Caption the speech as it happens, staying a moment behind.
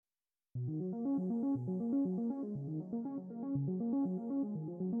Hello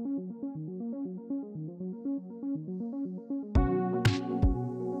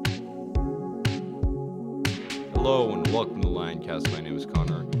and welcome to Lioncast. My name is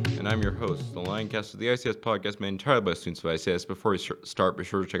Connor, and I'm your host. The Lioncast is the ICS podcast made entirely by students of ICS. Before we start, be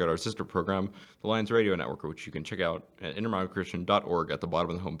sure to check out our sister program, the Lions Radio Network, which you can check out at intermountainchristian.org at the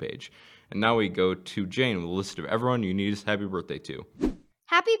bottom of the homepage. And now we go to Jane with a list of everyone you need to say happy birthday to.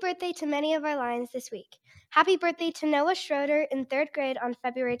 Happy birthday to many of our Lions this week. Happy birthday to Noah Schroeder in 3rd grade on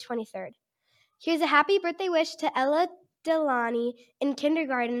February 23rd. Here's a happy birthday wish to Ella Delani in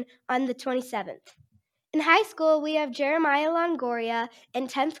kindergarten on the 27th. In high school, we have Jeremiah Longoria in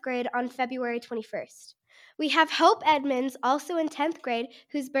 10th grade on February 21st. We have Hope Edmonds, also in 10th grade,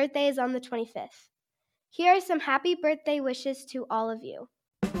 whose birthday is on the 25th. Here are some happy birthday wishes to all of you.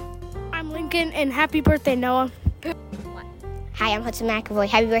 I'm Lincoln, and happy birthday, Noah. Hi, I'm Hudson McAvoy.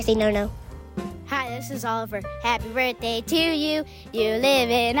 Happy birthday, No. Hi, this is Oliver. Happy birthday to you. You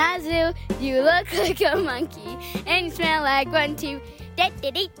live in a zoo. You look like a monkey, and you smell like one too.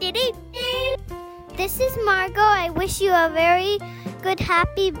 This is Margot. I wish you a very good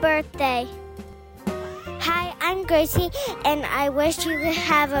happy birthday. Hi, I'm Gracie, and I wish you could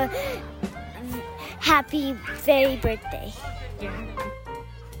have a happy very birthday.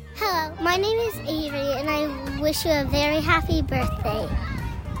 Hello, my name is Avery, and I wish you a very happy birthday.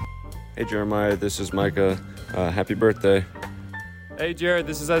 Hey Jeremiah, this is Micah. Happy birthday. Hey Jared,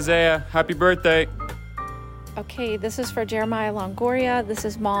 this is Isaiah. Happy birthday. Okay, this is for Jeremiah Longoria. This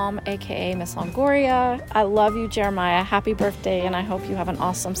is Mom, aka Miss Longoria. I love you, Jeremiah. Happy birthday, and I hope you have an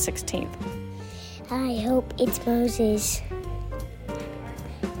awesome 16th. I hope it's Moses.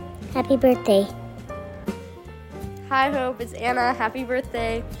 Happy birthday. Hi, Hope. It's Anna. Happy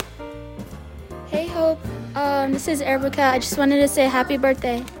birthday. Hey, Hope. This is Erica. I just wanted to say happy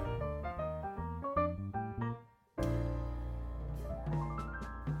birthday.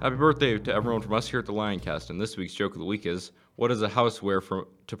 Happy birthday to everyone from us here at the Lioncast, and this week's joke of the week is, what does a house wear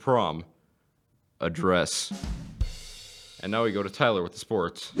to prom? A dress. And now we go to Tyler with the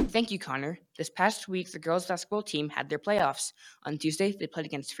sports. Thank you, Connor. This past week, the girls' basketball team had their playoffs. On Tuesday, they played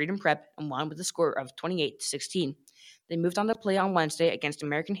against Freedom Prep and won with a score of 28-16. They moved on to play on Wednesday against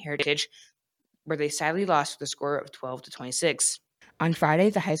American Heritage, where they sadly lost with a score of 12-26. On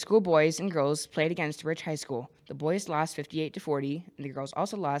Friday, the high school boys and girls played against Rich High School. The boys lost 58-40, and the girls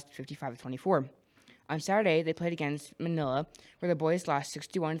also lost 55-24. On Saturday, they played against Manila, where the boys lost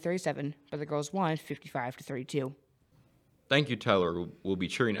 61-37, but the girls won 55-32. Thank you, Tyler. We'll be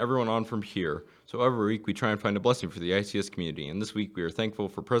cheering everyone on from here. So every week we try and find a blessing for the ICS community, and this week we are thankful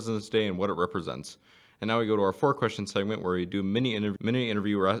for President's Day and what it represents. And now we go to our 4-question segment where we do a mini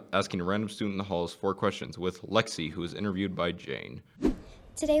interview. We're asking a random student in the halls 4 questions with Lexi, who is interviewed by Jane.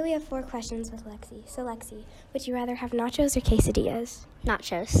 Today we have 4 questions with Lexi. So Lexi, would you rather have nachos or quesadillas?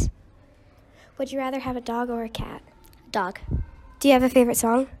 Nachos. Would you rather have a dog or a cat? Dog. Do you have a favorite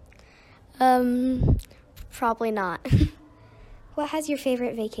song? Probably not. What has your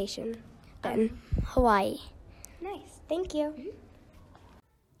favorite vacation been? Hawaii. Nice. Thank you.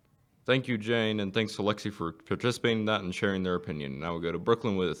 Thank you, Jane, and thanks to Lexi for participating in that and sharing their opinion. Now we go to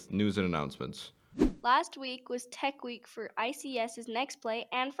Brooklyn with news and announcements. Last week was Tech Week for ICS's Next Play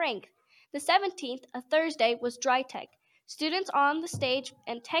and Frank. The 17th, a Thursday, was Dry Tech. Students on the stage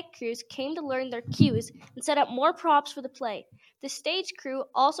and tech crews came to learn their cues and set up more props for the play. The stage crew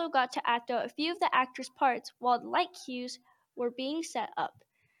also got to act out a few of the actors' parts while the light cues were being set up.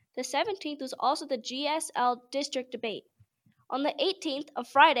 The 17th was also the GSL District Debate. On the 18th, a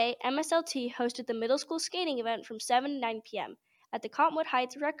Friday, MSLT hosted the middle school skating event from 7 to 9 p.m. at the Cottonwood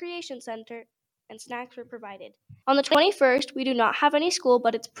Heights Recreation Center, and snacks were provided. On the 21st, we do not have any school,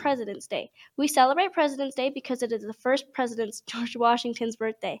 but it's President's Day. We celebrate President's Day because it is the first President, George Washington's,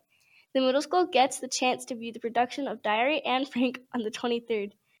 birthday. The middle school gets the chance to view the production of Diary Anne Frank on the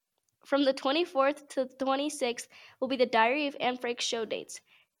 23rd. From the 24th to the 26th will be the Diary of Anne Frank show dates.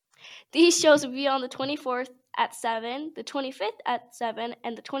 These shows will be on the 24th at 7, the 25th at 7,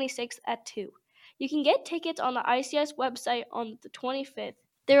 and the 26th at 2. You can get tickets on the ICS website on the 25th.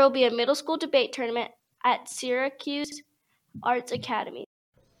 There will be a middle school debate tournament at Syracuse Arts Academy.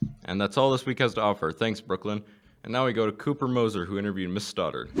 And that's all this week has to offer. Thanks, Brooklyn. And now we go to Cooper Moser, who interviewed Miss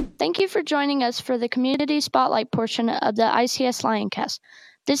Stoddard. Thank you for joining us for the Community Spotlight portion of the ICS Lioncast.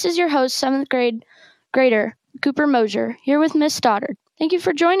 This is your host, 7th grader, Cooper Moser, here with Miss Stoddard. Thank you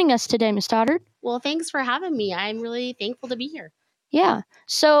for joining us today, Miss Stoddard. Well, thanks for having me. I'm really thankful to be here. Yeah.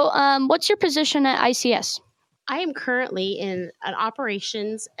 So, what's your position at ICS? I am currently in an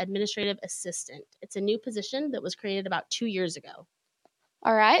operations administrative assistant. It's a new position that was created about 2 years ago.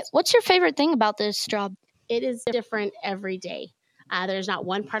 All right. What's your favorite thing about this job? It is different every day. There's not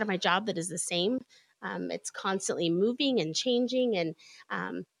one part of my job that is the same. It's constantly moving and changing, and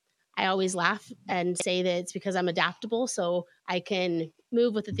I always laugh and say that it's because I'm adaptable, so I can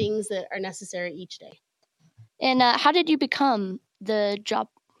move with the things that are necessary each day. And how did you become the job?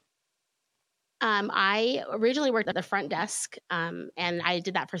 I originally worked at the front desk, and I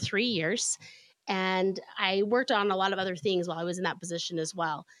did that for 3 years. And I worked on a lot of other things while I was in that position as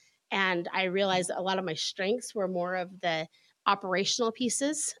well. And I realized that a lot of my strengths were more of the operational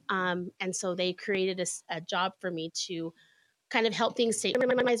pieces. And so they created a job for me to kind of help things stay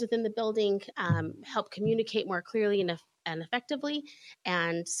organized within the building, help communicate more clearly and effectively.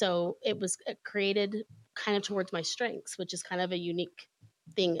 And so it was created kind of towards my strengths, which is kind of a unique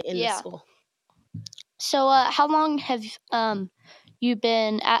thing in the school. So how long have you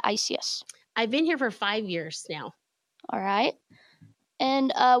been at ICS? I've been here for 5 years now. All right.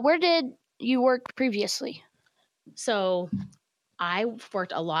 And where did you work previously? So I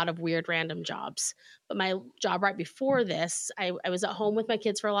worked a lot of weird random jobs. But my job right before this, I was at home with my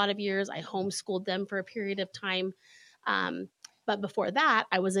kids for a lot of years. I homeschooled them for a period of time. But before that,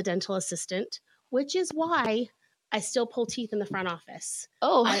 I was a dental assistant, which is why I still pull teeth in the front office.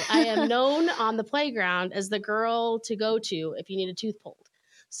 Oh. I am known on the playground as the girl to go to if you need a tooth pulled.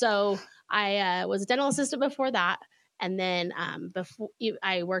 So I was a dental assistant before that. And then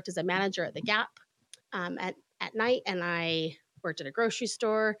I worked as a manager at the Gap at night, and I worked at a grocery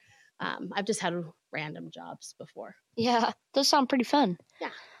store. I've just had random jobs before. Yeah, those sound pretty fun.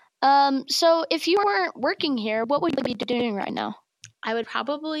 Yeah. So if you weren't working here, what would you be doing right now? I would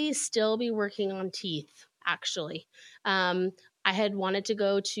probably still be working on teeth, actually. I had wanted to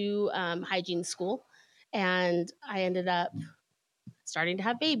go to hygiene school, and I ended up starting to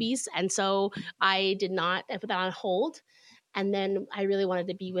have babies. And so I put that on hold. And then I really wanted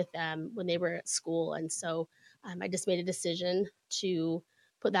to be with them when they were at school. And so I just made a decision to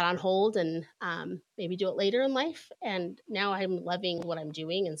put that on hold and maybe do it later in life. And now I'm loving what I'm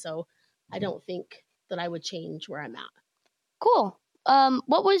doing. And so I don't think that I would change where I'm at. Cool.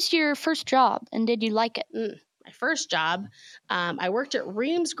 What was your first job, and did you like it? My first job, I worked at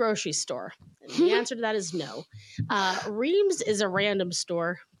Reams grocery store. And the answer to that is no. Reams is a random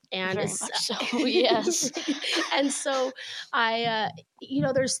store. And Very much so, yes. And so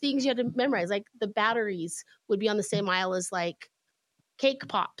there's things you had to memorize, like the batteries would be on the same aisle as like cake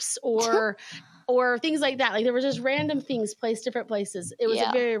pops or things like that. Like there were just random things placed different places. It was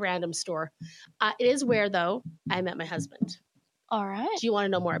a very random store. It is where, though, I met my husband. All right. Do you want to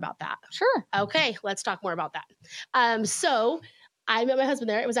know more about that? Sure. Okay, let's talk more about that. So I met my husband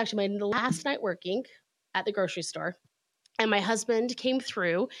there. It was actually my last night working at the grocery store. And my husband came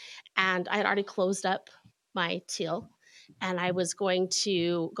through, and I had already closed up my till, and I was going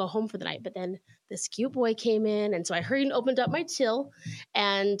to go home for the night. But then this cute boy came in, and so I hurried and opened up my till,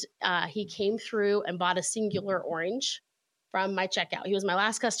 and he came through and bought a singular orange from my checkout. He was my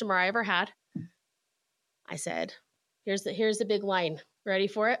last customer I ever had. I said, here's the big line. Ready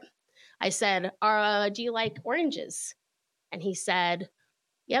for it? I said, do you like oranges? And he said,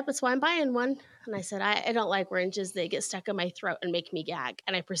 yep, that's why I'm buying one. And I said, I don't like oranges. They get stuck in my throat and make me gag.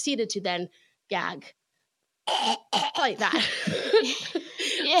 And I proceeded to then gag like that.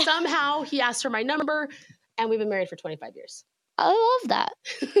 Somehow he asked for my number, and we've been married for 25 years. I love that.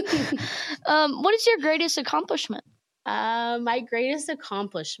 What is your greatest accomplishment? My greatest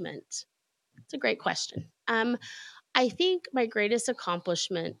accomplishment. It's a great question. I think my greatest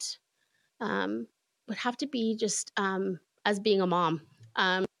accomplishment would have to be just as being a mom.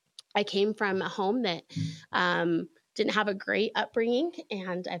 I came from a home that didn't have a great upbringing,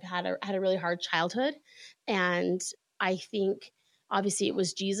 and I've had a really hard childhood. And I think obviously it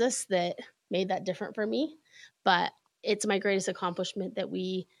was Jesus that made that different for me, but it's my greatest accomplishment that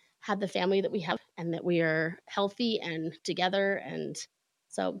we have the family that we have and that we are healthy and together. And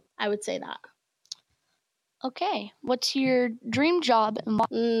so I would say that. Okay. What's your dream job?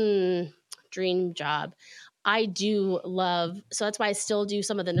 Dream job. I do love, so that's why I still do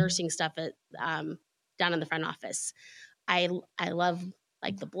some of the nursing stuff at down in the front office. I love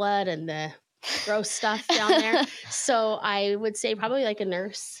like the blood and the gross stuff down there. So I would say probably like a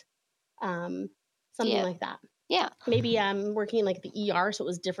nurse, something like that. Yeah. Maybe working like the ER, so it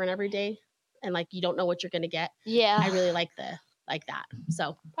was different every day, and like you don't know what you're gonna get. Yeah. I really like that.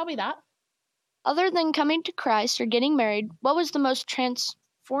 So probably that. Other than coming to Christ or getting married, what was the most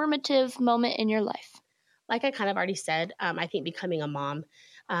transformative moment in your life? Like I kind of already said, I think becoming a mom,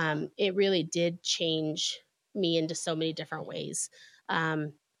 it really did change me into so many different ways.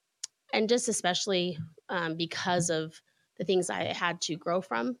 And just especially because of the things I had to grow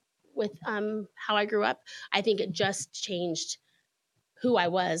from with how I grew up. I think it just changed who I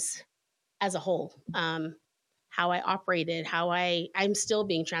was as a whole, how I operated, how I'm still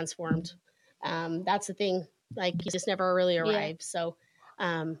being transformed. That's the thing. Like, you just never really arrive. Yeah. So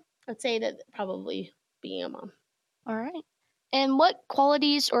I'd say that probably being a mom. All right. And what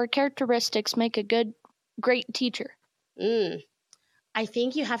qualities or characteristics make a great teacher? I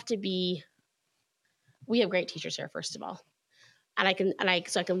think you have to be. We have great teachers here, first of all, and I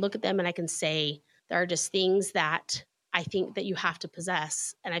can look at them and I can say there are just things that I think that you have to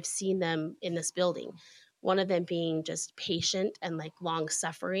possess, and I've seen them in this building. One of them being just patient and like long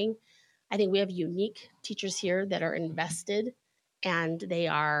suffering. I think we have unique teachers here that are invested, and they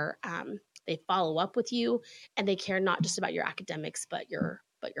are they follow up with you, and they care not just about your academics but your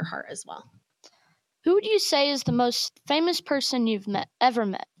heart as well. Who would you say is the most famous person you've ever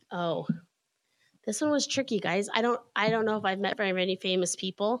met? Oh, this one was tricky, guys. I don't know if I've met very many famous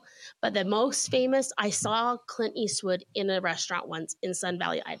people, but the most famous, I saw Clint Eastwood in a restaurant once in Sun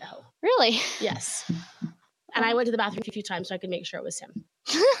Valley, Idaho. Really? Yes. And I went to the bathroom a few times so I could make sure it was him.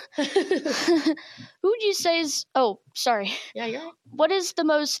 Who would you say is... Oh, sorry. Yeah, you're right. What is the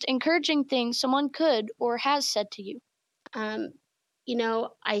most encouraging thing someone could or has said to you?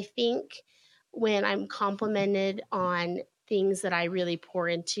 I think when I'm complimented on things that I really pour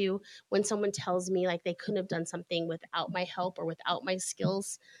into, when someone tells me like they couldn't have done something without my help or without my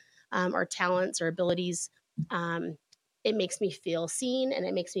skills or talents or abilities, it makes me feel seen, and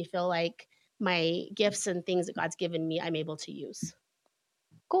it makes me feel like my gifts and things that God's given me, I'm able to use.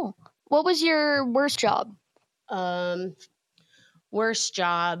 Cool. What was your worst job? Worst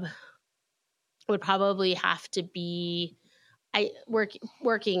job would probably have to be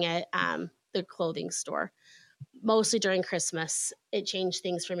working at the clothing store. Mostly during Christmas. It changed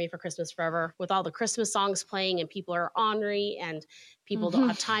things for me for Christmas Forever, with all the Christmas songs playing and people are ornery and people don't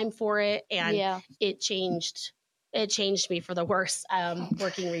have time for it. And it changed me for the worse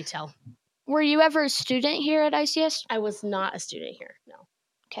working retail. Were you ever a student here at ICS? I was not a student here, no.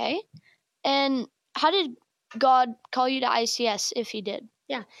 Okay. And how did God call you to ICS, if he did?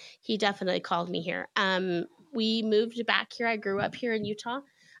 Yeah, he definitely called me here. We moved back here. I grew up here in Utah.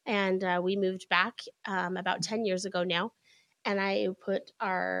 And we moved back about 10 years ago now. And I put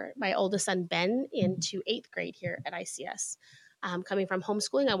my oldest son, Ben, into 8th grade here at ICS. Coming from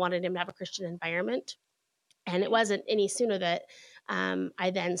homeschooling, I wanted him to have a Christian environment. And it wasn't any sooner that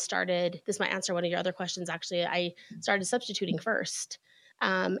I then started, this might answer one of your other questions, actually. I started substituting first.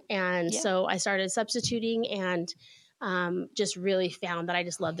 So I started substituting and just really found that I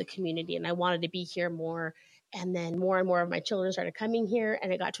just loved the community and I wanted to be here more. And then more and more of my children started coming here,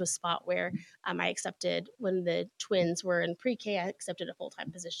 and it got to a spot where I accepted, when the twins were in pre-K, I accepted a full-time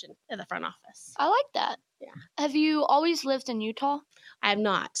position in the front office. I like that. Yeah. Have you always lived in Utah? I have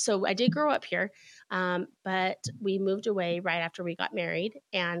not. So I did grow up here, but we moved away right after we got married,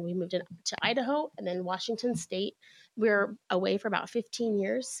 and we moved to Idaho and then Washington State. We were away for about 15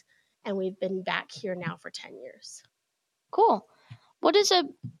 years, and we've been back here now for 10 years. Cool. What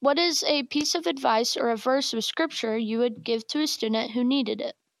is a piece of advice or a verse of scripture you would give to a student who needed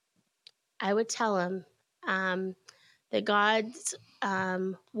it? I would tell him that God's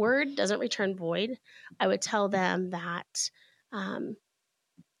word doesn't return void. I would tell them that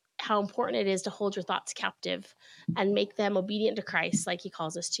how important it is to hold your thoughts captive and make them obedient to Christ like he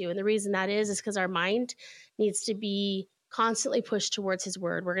calls us to. And the reason that is because our mind needs to be constantly pushed towards his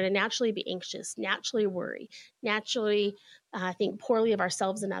word. We're going to naturally be anxious, naturally worry, naturally think poorly of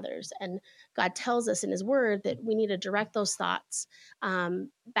ourselves and others. And God tells us in his word that we need to direct those thoughts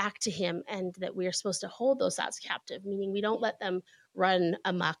back to him, and that we are supposed to hold those thoughts captive, meaning we don't let them run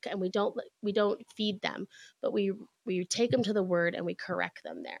amok, and we don't feed them, but we take them to the word and we correct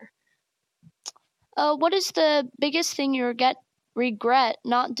them there. What is the biggest thing you regret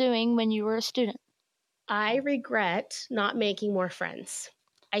not doing when you were a student? I regret not making more friends.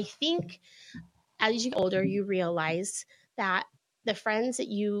 I think as you get older, you realize that the friends that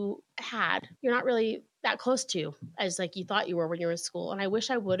you had, you're not really that close to as like you thought you were when you were in school. And I wish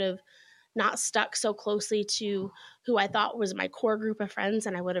I would have not stuck so closely to who I thought was my core group of friends,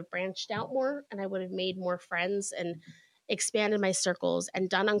 and I would have branched out more, and I would have made more friends and expanded my circles and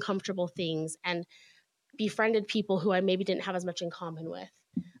done uncomfortable things and befriended people who I maybe didn't have as much in common with.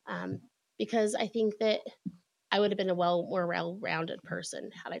 Because I think that I would have been a more well-rounded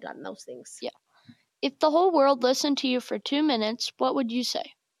person had I done those things. Yeah. If the whole world listened to you for 2 minutes, what would you say?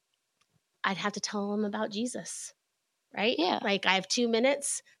 I'd have to tell them about Jesus, right? Yeah. Like I have 2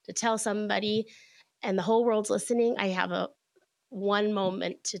 minutes to tell somebody and the whole world's listening. I have one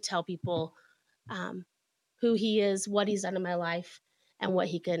moment to tell people who he is, what he's done in my life, and what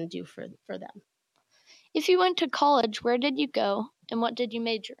he can do for them. If you went to college, where did you go and what did you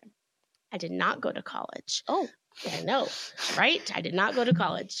major in? I did not go to college. Oh. I know, right? I did not go to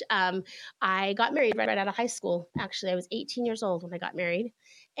college. I got married right out of high school. Actually, I was 18 years old when I got married,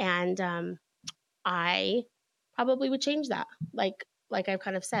 and I probably would change that. Like I've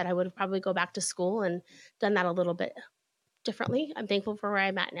kind of said, I would probably go back to school and done that a little bit differently. I'm thankful for where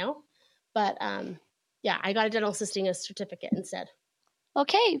I'm at now, but yeah, I got a dental assisting certificate instead.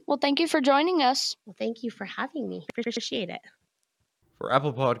 Okay, well, thank you for joining us. Well, thank you for having me. I appreciate it. For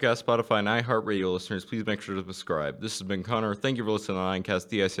Apple Podcasts, Spotify, and iHeartRadio listeners, please make sure to subscribe. This has been Connor. Thank you for listening to the Linecast,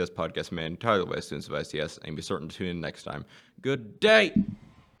 the ICS podcast made entirely by students of ICS, and be certain to tune in next time. Good day!